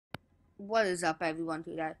What is up, everyone,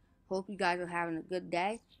 today? Hope you guys are having a good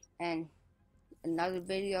day, and another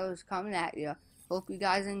video is coming at you. Hope you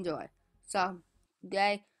guys enjoy. So,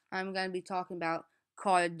 today I'm going to be talking about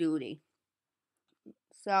Call of Duty.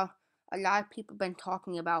 So, a lot of people have been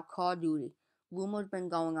talking about Call of Duty. Rumors been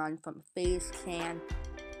going on from FaZe Clan,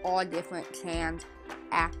 all different clans,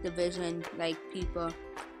 Activision, like people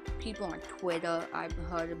on Twitter I've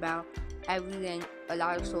heard about, everything, a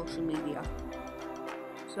lot of social media.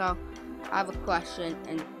 So, I have a question,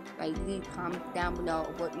 and leave comments down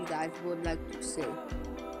below what you guys would like to see.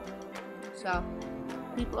 So,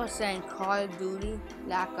 people are saying Call of Duty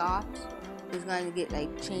Black Ops is going to get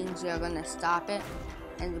changed. They're going to stop it,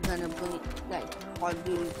 and they're going to bring Call of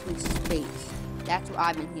Duty to space. That's what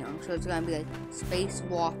I've been hearing. So it's going to be space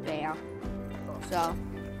warfare. So,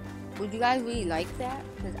 would you guys really like that?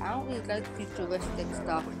 Because I don't really like futuristic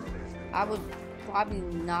stuff. I would probably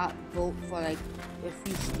not vote for the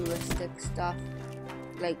futuristic stuff.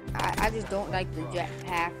 I just don't like the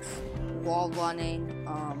jetpacks, wall running,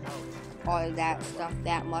 all of that stuff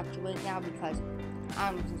that much right now, because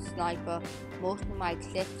I'm a sniper. Most of my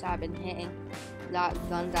clips I've been hitting, a lot of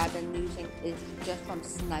guns I've been using is just from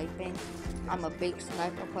sniping. I'm a big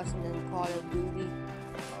sniper person in Call of Duty.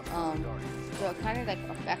 So it kind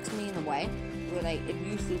of affects me in a way where if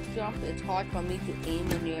you super jump, it's hard for me to aim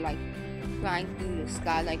when you're flying through the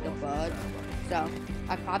sky like a bird. So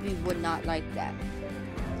I probably would not like that.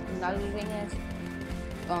 Another thing is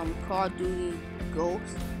Call of Duty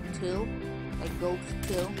Ghost 2, Ghost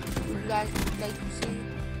 2. Would you guys like to see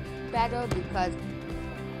better? Because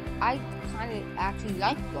I kind of actually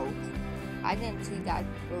like Ghost. I didn't see that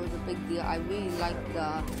it was a big deal. I really liked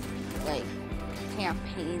the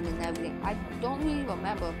campaign and everything. I don't really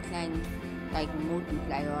remember playing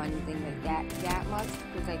multiplayer or anything like that much,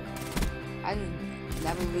 because I just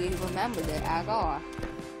never really remembered it at all.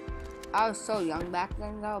 I was so young back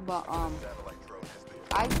then though, but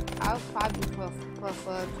I would probably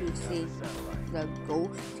prefer to see the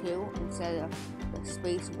Ghost 2 instead of the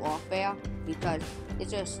space warfare, because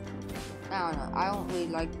it's just, I don't know, I don't really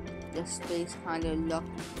like the space kind of look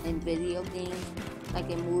in video games.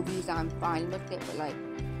 In movies I'm fine with it, but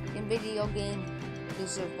in video games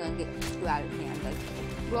this is gonna get too out of hand.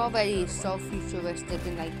 We're already so futuristic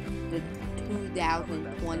in the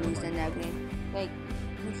 2020s and everything.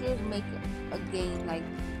 We should just make a game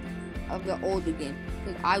of the older game,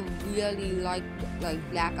 because I really like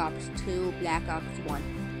Black Ops 2, Black Ops 1.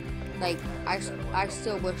 I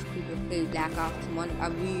still wish people played Black Ops 1. I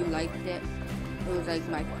really liked it. It was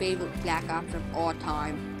my favorite Black Ops of all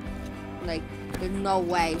time. There's no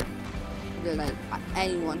way that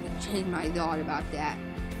anyone can change my thought about that.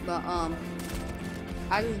 But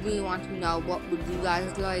I just really want to know, what would you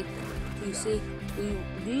guys like to see?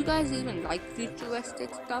 Do you guys even like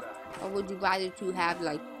futuristic stuff, or would you rather to have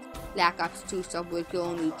Black Ops 2 stuff where you can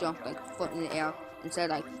only jump foot in the air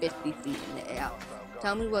instead of 50 feet in the air?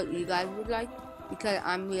 Tell me what you guys would like, because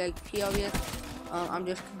I'm really curious. I'm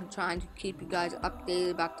just trying to keep you guys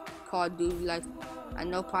updated about the Call of Duty life. I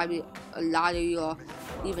know probably a lot of you, or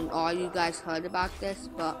even all you guys, heard about this,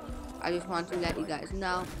 but I just want to let you guys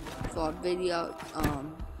know for a video,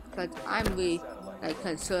 because I'm really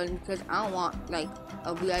concerned, because I don't want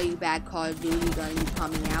a really bad Call of Duty going to be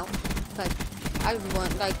coming out, because I just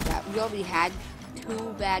want that. We already had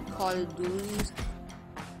 2 bad Call of Duties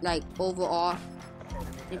overall.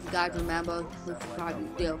 If you guys remember, which is probably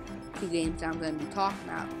still 2 games I'm going to be talking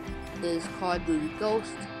about, is Call of Duty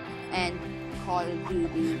Ghost and Call of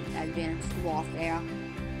Duty Advanced Warfare.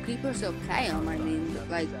 People still play them. I mean,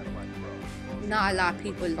 not a lot of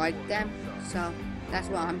people like them, so that's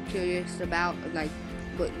what I'm curious about,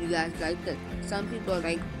 what you guys like. That some people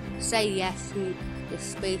say yes to the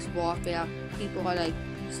space warfare. People are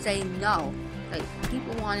saying no.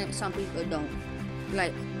 People want it, some people don't.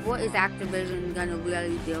 What is Activision gonna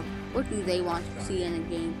really do? What do they want to see in a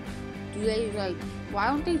game? Do they why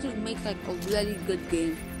don't they just make a really good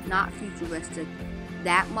game, not futuristic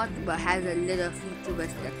that much, but has a little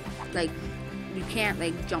futuristic? You can't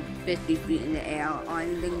jump 50 feet in the air or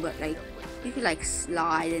anything, but you could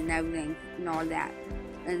slide and everything and all that.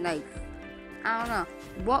 And I don't know,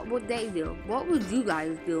 what would they do? What would you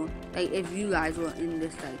guys do if you guys were in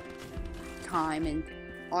this time and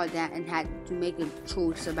all that and had to make a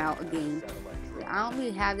choice about a game? I don't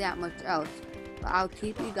really have that much else, but I'll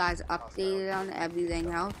keep you guys updated on everything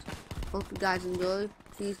else. Hope you guys enjoyed.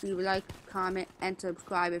 Please leave a like, comment, and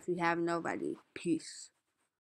subscribe if you haven't already. Peace.